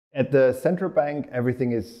At the central bank,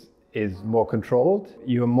 everything is more controlled.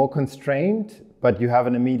 You're more constrained, but you have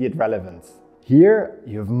an immediate relevance. Here,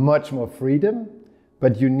 you have much more freedom,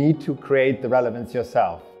 but you need to create the relevance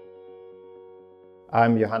yourself.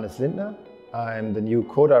 I'm Johannes Lindner. I'm the new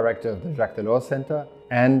co-director of the Jacques Delors Center,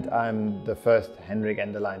 and I'm the first Henrik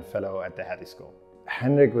Enderlein Fellow at the Hertie School.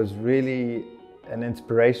 Henrik was really an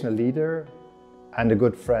inspirational leader and a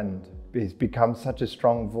good friend. He's become such a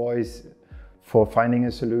strong voice for finding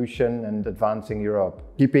a solution and advancing Europe.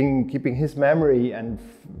 Keeping his memory and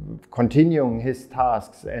continuing his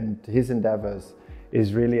tasks and his endeavors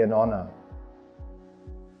is really an honor.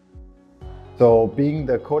 So being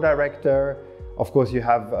the co-director, of course, you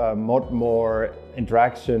have a lot more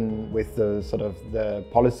interaction with the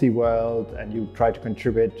policy world, and you try to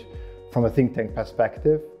contribute from a think tank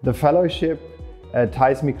perspective. The fellowship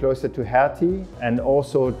ties me closer to Hertie and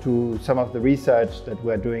also to some of the research that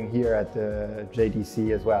we're doing here at the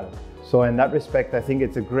JDC as well. So in that respect, I think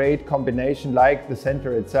it's a great combination, like the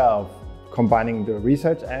center itself, combining the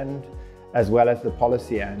research end as well as the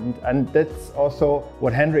policy end. And that's also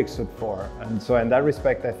what Henrik stood for. And so in that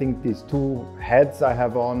respect, I think these two heads I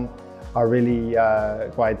have on are really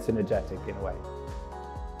quite synergetic in a way.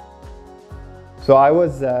 So I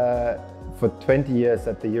was for 20 years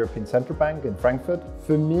at the European Central Bank in Frankfurt.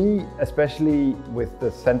 For me, especially with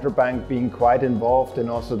the central bank being quite involved in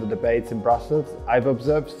also the debates in Brussels, I've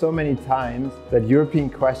observed so many times that European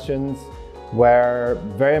questions were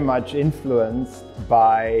very much influenced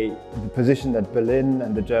by the position that Berlin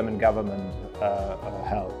and the German government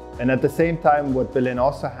held. And at the same time, what Berlin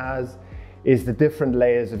also has is the different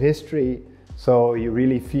layers of history. So you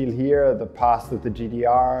really feel here the past of the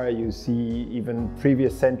GDR, you see even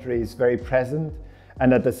previous centuries very present,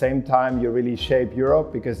 and at the same time you really shape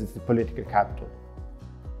Europe because it's the political capital.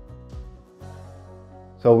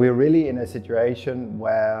 So we're really in a situation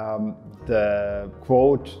where the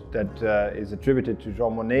quote that is attributed to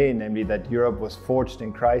Jean Monnet, namely that Europe was forged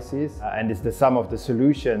in crisis and is the sum of the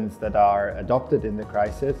solutions that are adopted in the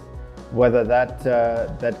crisis, whether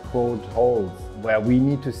that quote holds, where we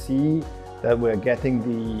need to see that we're getting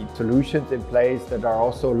the solutions in place that are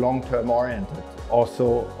also long-term oriented,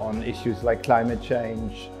 also on issues like climate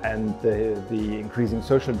change and the increasing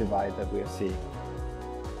social divide that we are seeing.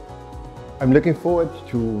 I'm looking forward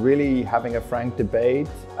to really having a frank debate.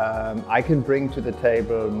 I can bring to the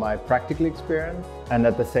table my practical experience, and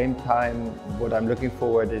at the same time what I'm looking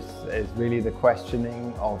forward is really the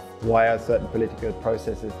questioning of why are certain political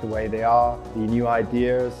processes the way they are, the new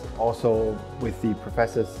ideas, also with the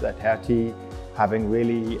professors at Hertie having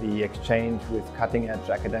really the exchange with cutting-edge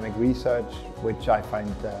academic research, which I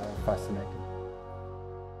find fascinating.